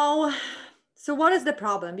what is the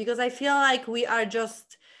problem? Because I feel like we are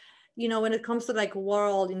just, when it comes to like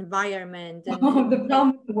world environment and the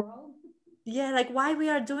problem with the world. Yeah, like why we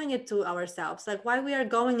are doing it to ourselves, like why we are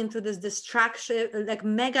going into this distraction, like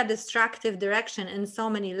mega distractive direction in so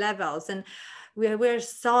many levels, and we're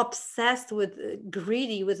so obsessed with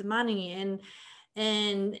greedy with money,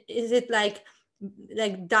 and is it like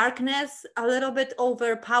darkness a little bit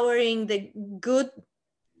overpowering the good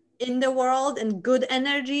in the world and good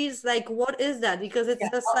energies? Like what is that? Because it's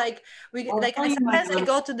just like sometimes I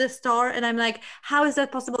go to the store and I'm like, how is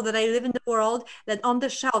that possible that I live in the world that on the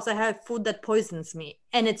shelves I have food that poisons me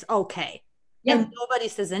and it's okay, and nobody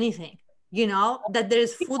says anything, that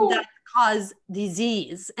there's food that cause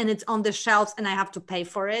disease and it's on the shelves and I have to pay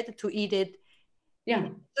for it to eat it.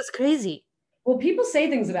 It's just crazy. Well, people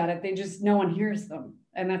say things about it, they just, no one hears them,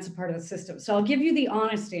 and that's a part of the system. So I'll give you the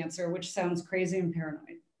honest answer, which sounds crazy and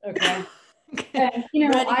paranoid. Okay. And,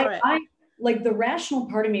 I like the rational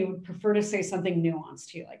part of me would prefer to say something nuanced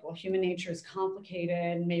to you, like, well, human nature is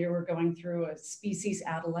complicated. Maybe we're going through a species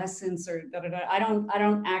adolescence or da, da, da. I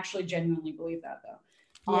don't actually genuinely believe that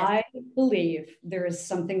though. Yeah. I believe there is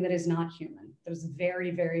something that is not human, that is very,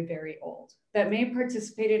 very, very old, that may have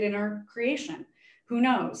participated in our creation. Who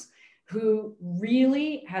knows? Who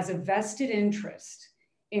really has a vested interest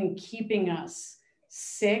in keeping us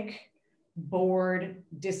sick, bored,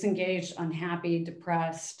 disengaged, unhappy,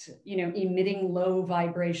 depressed, emitting low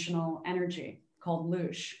vibrational energy called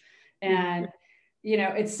loosh. And,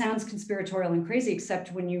 it sounds conspiratorial and crazy,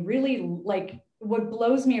 except when you really what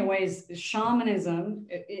blows me away is shamanism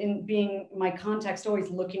in being my context, always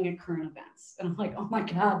looking at current events. And I'm like, oh my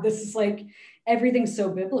God, this is like, everything's so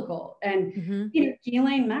biblical. And,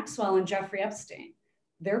 Ghislaine Maxwell and Jeffrey Epstein,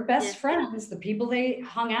 their best friends, the people they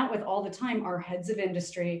hung out with all the time, are heads of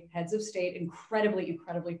industry, heads of state, incredibly,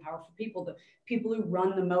 incredibly powerful people, the people who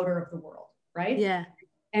run the motor of the world, right? Yeah.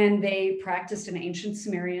 And they practiced an ancient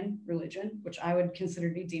Sumerian religion, which I would consider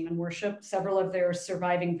to be demon worship. Several of their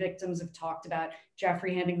surviving victims have talked about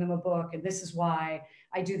Jeffrey handing them a book, and this is why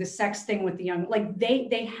I do the sex thing with the young. Like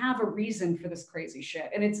they have a reason for this crazy shit,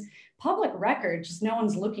 and it's public record. Just no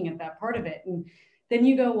one's looking at that part of it. And then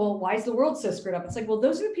you go, well, why is the world so screwed up? It's like, well,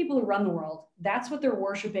 those are the people who run the world. That's what they're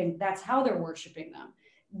worshiping. That's how they're worshiping them.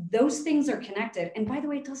 Those things are connected. And by the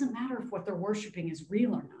way, it doesn't matter if what they're worshiping is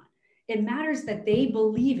real or not. It matters that they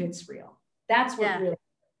believe it's real. That's what really.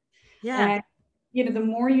 Yeah. And, the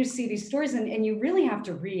more you see these stories, and you really have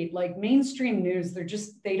to read, like mainstream news,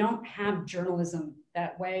 they don't have journalism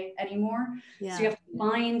that way anymore. Yeah. So you have to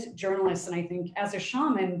find journalists. And I think as a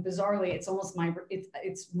shaman, bizarrely, it's almost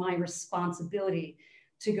it's my responsibility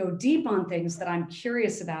to go deep on things that I'm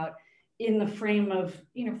curious about in the frame of,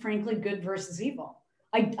 frankly, good versus evil.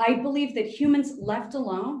 I believe that humans left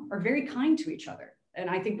alone are very kind to each other. And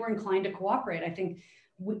I think we're inclined to cooperate. I think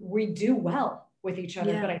we do well with each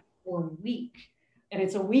other, but I think we're weak. And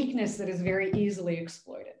it's a weakness that is very easily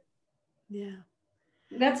exploited. Yeah.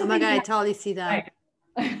 That's oh my God, I totally see that.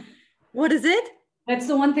 What is it? That's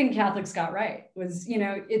the one thing Catholics got right was,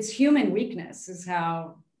 it's human weakness is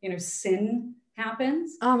how, sin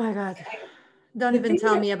happens. Oh my God. Don't even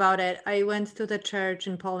tell me about it. I went to the church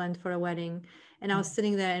in Poland for a wedding and I was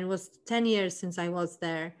sitting there, and it was 10 years since I was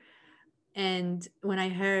there. And when I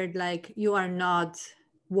heard like, you are not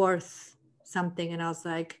worth something, and I was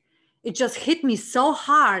like, it just hit me so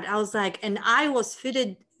hard. I was like, and I was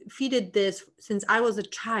feeded this since I was a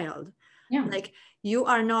child. Yeah. Like, you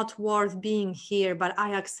are not worth being here, but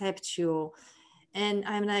I accept you. And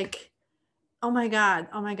I'm like, oh my God.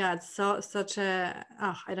 Such a,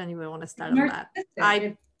 I don't even want to start on that.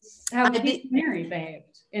 It's how Keith Mary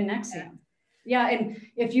behaved in NXIVM. Yeah. And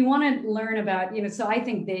if you want to learn about, so I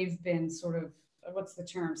think they've been sort of, what's the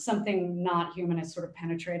term? Something not human has sort of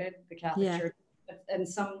penetrated the Catholic Church in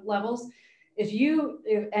some levels. If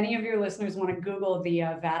any of your listeners want to Google the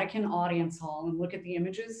Vatican audience hall and look at the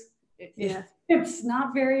images, it's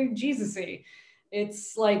not very Jesus-y.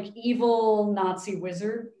 It's like evil Nazi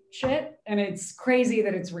wizard shit. And it's crazy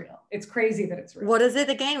that it's real. What is it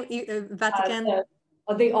again? Vatican?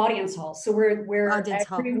 The audience hall. So where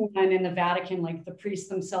everyone in the Vatican, like the priests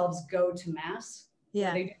themselves, go to mass.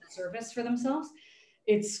 Yeah. They do the service for themselves.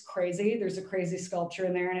 It's crazy. There's a crazy sculpture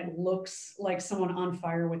in there and it looks like someone on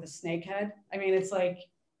fire with a snake head. I mean, it's like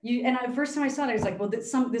the first time I saw it, I was like, well,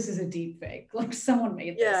 this is a deep fake. Like someone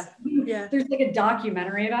made this. Yeah. There's like a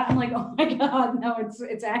documentary about it. I'm like, oh my God, no,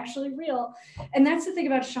 it's actually real. And that's the thing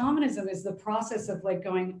about shamanism is the process of like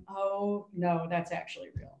going, oh no, that's actually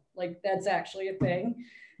real. Like that's actually a thing.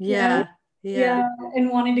 Yeah. And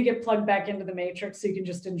wanting to get plugged back into the matrix so you can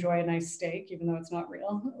just enjoy a nice steak, even though it's not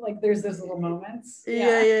real. Like there's those little moments.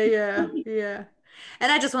 Yeah.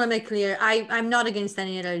 And I just want to make clear, I'm not against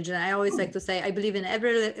any religion. I always like to say, I believe in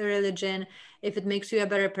every religion. If it makes you a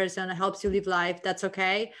better person, it helps you live life, that's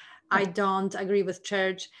okay. I don't agree with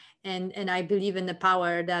church. And I believe in the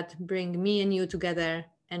power that bring me and you together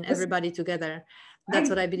and everybody together. That's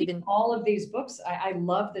what I believe in. All of these books. I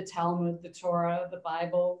love the Talmud, the Torah, the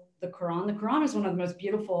Bible, the Quran. The Quran is one of the most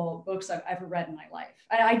beautiful books I've ever read in my life.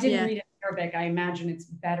 I didn't read it in Arabic. I imagine it's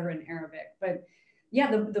better in Arabic. But yeah,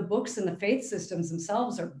 the books and the faith systems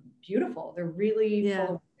themselves are beautiful. They're really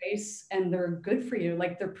full of grace and they're good for you.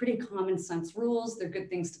 Like they're pretty common sense rules. They're good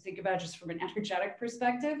things to think about just from an energetic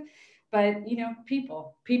perspective. But,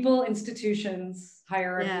 people, institutions,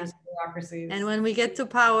 hierarchies, bureaucracies. And when we get to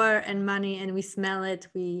power and money and we smell it,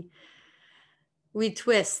 we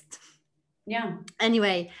twist. Yeah.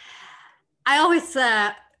 Anyway, I always,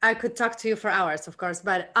 I could talk to you for hours, of course,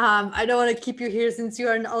 but I don't want to keep you here since you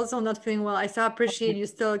are also not feeling well. I so appreciate you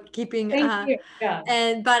still keeping. Thank you. Yeah.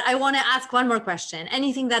 But I want to ask one more question.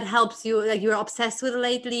 Anything that helps you, like you're obsessed with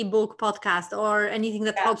lately, book, podcast, or anything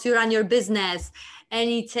that helps you run your business?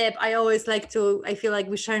 Any tip? I always like to, I feel like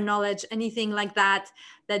we share knowledge, anything like that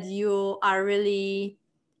you are really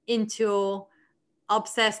into,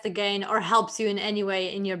 obsessed again, or helps you in any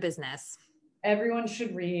way in your business. Everyone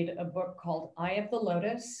should read a book called Eye of the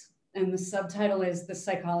Lotus. And the subtitle is The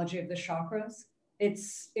Psychology of the Chakras.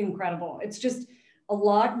 It's incredible. It's just a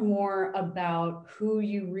lot more about who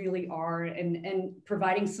you really are and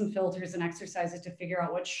providing some filters and exercises to figure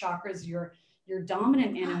out what chakras you're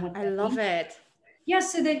dominant in. And what I love it. Yeah,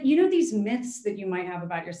 so that, these myths that you might have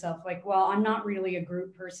about yourself, like, well, I'm not really a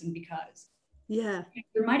group person because. Yeah.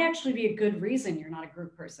 There might actually be a good reason you're not a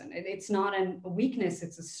group person. It's not a weakness,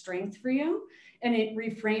 it's a strength for you. And it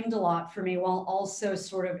reframed a lot for me while also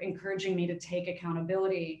sort of encouraging me to take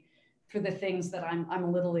accountability for the things that I'm a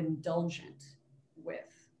little indulgent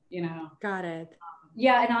with, Got it.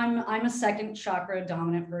 Yeah, and I'm a second chakra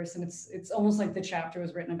dominant person. It's almost like the chapter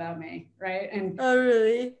was written about me, right? And oh,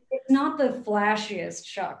 really? It's not the flashiest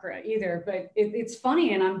chakra either, but it's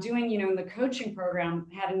funny. And I'm doing, in the coaching program,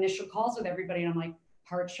 had initial calls with everybody, and I'm like,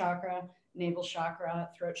 heart chakra, navel chakra,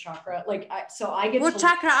 throat chakra. I get what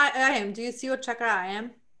chakra I am. Do you see what chakra I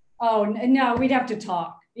am? Oh no, we'd have to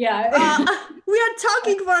talk. Yeah. We are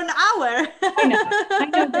talking for an hour. I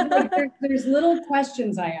know. But there's little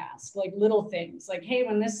questions I ask, like little things, like, hey,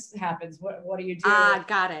 when this happens, what do you do?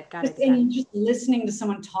 Got it. And just listening to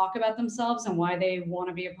someone talk about themselves and why they want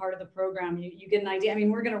to be a part of the program, you get an idea. I mean,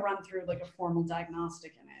 we're going to run through like a formal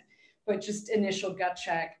diagnostic in it, but just initial gut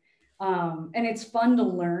check. And it's fun to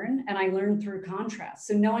learn. And I learn through contrast.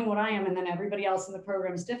 So knowing what I am and then everybody else in the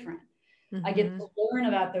program is different. Mm-hmm. I get to learn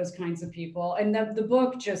about those kinds of people. And the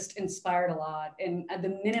book just inspired a lot. And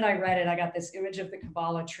the minute I read it, I got this image of the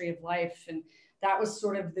Kabbalah tree of life. And that was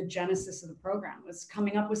sort of the genesis of the program, was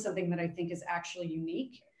coming up with something that I think is actually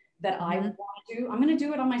unique that I want to do. I'm going to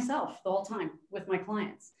do it on myself the whole time with my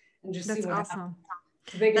clients and just see what happens.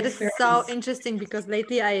 That is so interesting because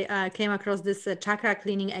lately I came across this chakra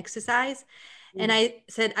cleaning exercise and I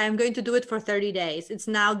said, I'm going to do it for 30 days. It's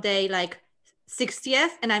now day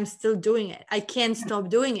 60th and I'm still doing it. I can't stop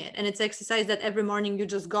doing it. And it's exercise that every morning you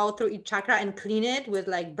just go through each chakra and clean it with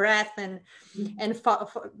breath and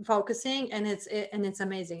focusing. And it's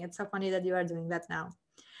amazing. It's so funny that you are doing that now.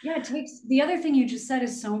 Yeah, it takes, the other thing you just said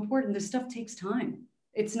is so important. This stuff takes time.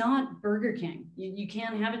 It's not Burger King. You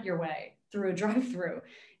can't have it your way through a drive-through.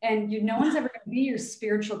 And no one's ever going to be your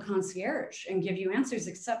spiritual concierge and give you answers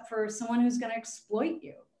except for someone who's going to exploit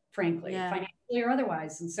you, frankly, financially or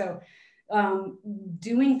otherwise. And so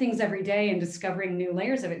doing things every day and discovering new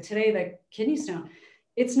layers of it. Today, the kidney stone,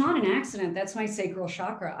 it's not an accident. That's my sacral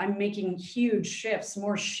chakra. I'm making huge shifts.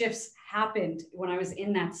 More shifts happened when I was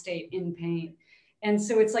in that state, in pain. And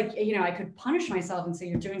so it's like, you know, I could punish myself and say,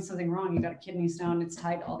 you're doing something wrong. You got a kidney stone. It's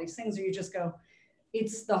tied to all these things. Or you just go,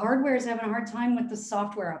 it's the hardware is having a hard time with the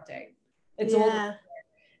software update. It's old.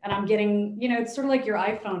 And I'm getting, you know, it's sort of like your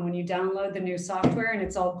iPhone when you download the new software and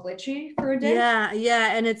it's all glitchy for a day.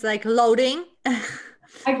 Yeah. And it's like loading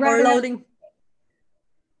or loading.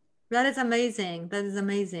 That is amazing. That is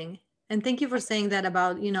amazing. And thank you for saying that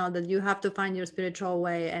about, you know, that you have to find your spiritual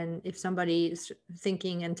way. And if somebody is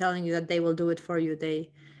thinking and telling you that they will do it for you,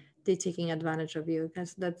 they're taking advantage of you.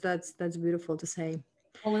 That's beautiful to say.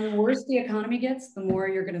 Well, and the worse the economy gets, the more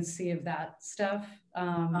you're going to see of that stuff.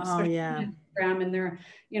 Instagram, and there,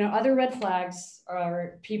 you know, other red flags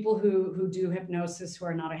are people who do hypnosis who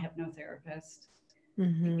are not a hypnotherapist.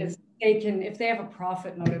 Because they can, if they have a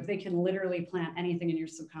profit motive, they can literally plant anything in your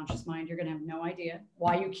subconscious mind. You're going to have no idea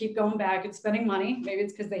why you keep going back and spending money. Maybe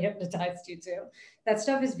it's because they hypnotized you too. That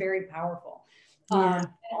stuff is very powerful. And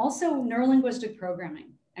also neurolinguistic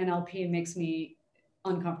programming, NLP, makes me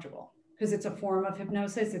uncomfortable because it's a form of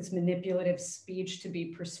hypnosis. It's manipulative speech to be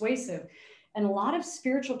persuasive. And a lot of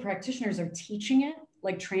spiritual practitioners are teaching it,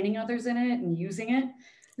 like training others in it and using it.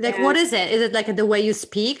 Like, what is it? Is it like the way you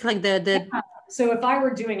speak? Like the... Yeah. So if I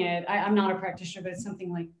were doing it, I'm not a practitioner, but it's something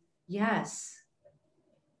like, yes.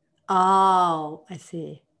 Oh, I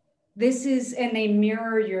see. This is, and they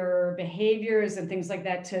mirror your behaviors and things like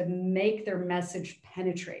that to make their message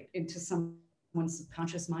penetrate into someone's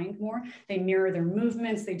subconscious mind more. They mirror their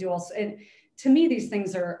movements. They do also, and to me, these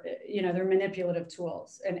things are, you know, they're manipulative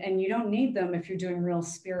tools, and you don't need them if you're doing real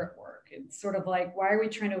spirit work. It's sort of like, why are we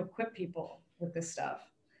trying to equip people with this stuff?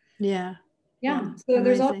 Yeah. So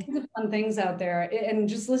there's all kinds of fun things out there, and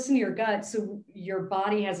just listen to your gut. So your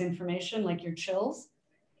body has information like your chills.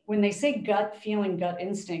 When they say gut feeling, gut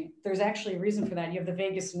instinct, there's actually a reason for that. You have the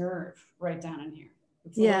vagus nerve right down in here.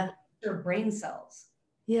 It's your brain cells.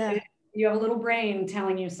 Yeah. You have a little brain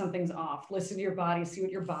telling you something's off. Listen to your body, see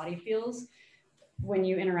what your body feels when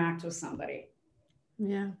you interact with somebody.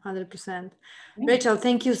 Yeah, 100%. Rachel,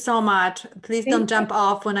 thank you so much. Please don't jump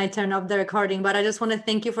off when I turn off the recording, but I just want to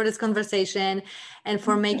thank you for this conversation and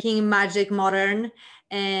for making magic modern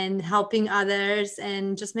and helping others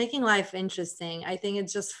and just making life interesting. I think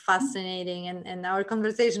it's just fascinating, and our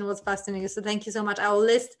conversation was fascinating. So thank you so much. I will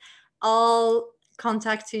list all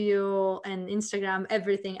contact to you and Instagram,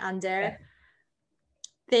 everything under.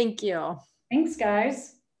 Thank you. Thanks,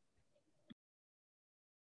 guys.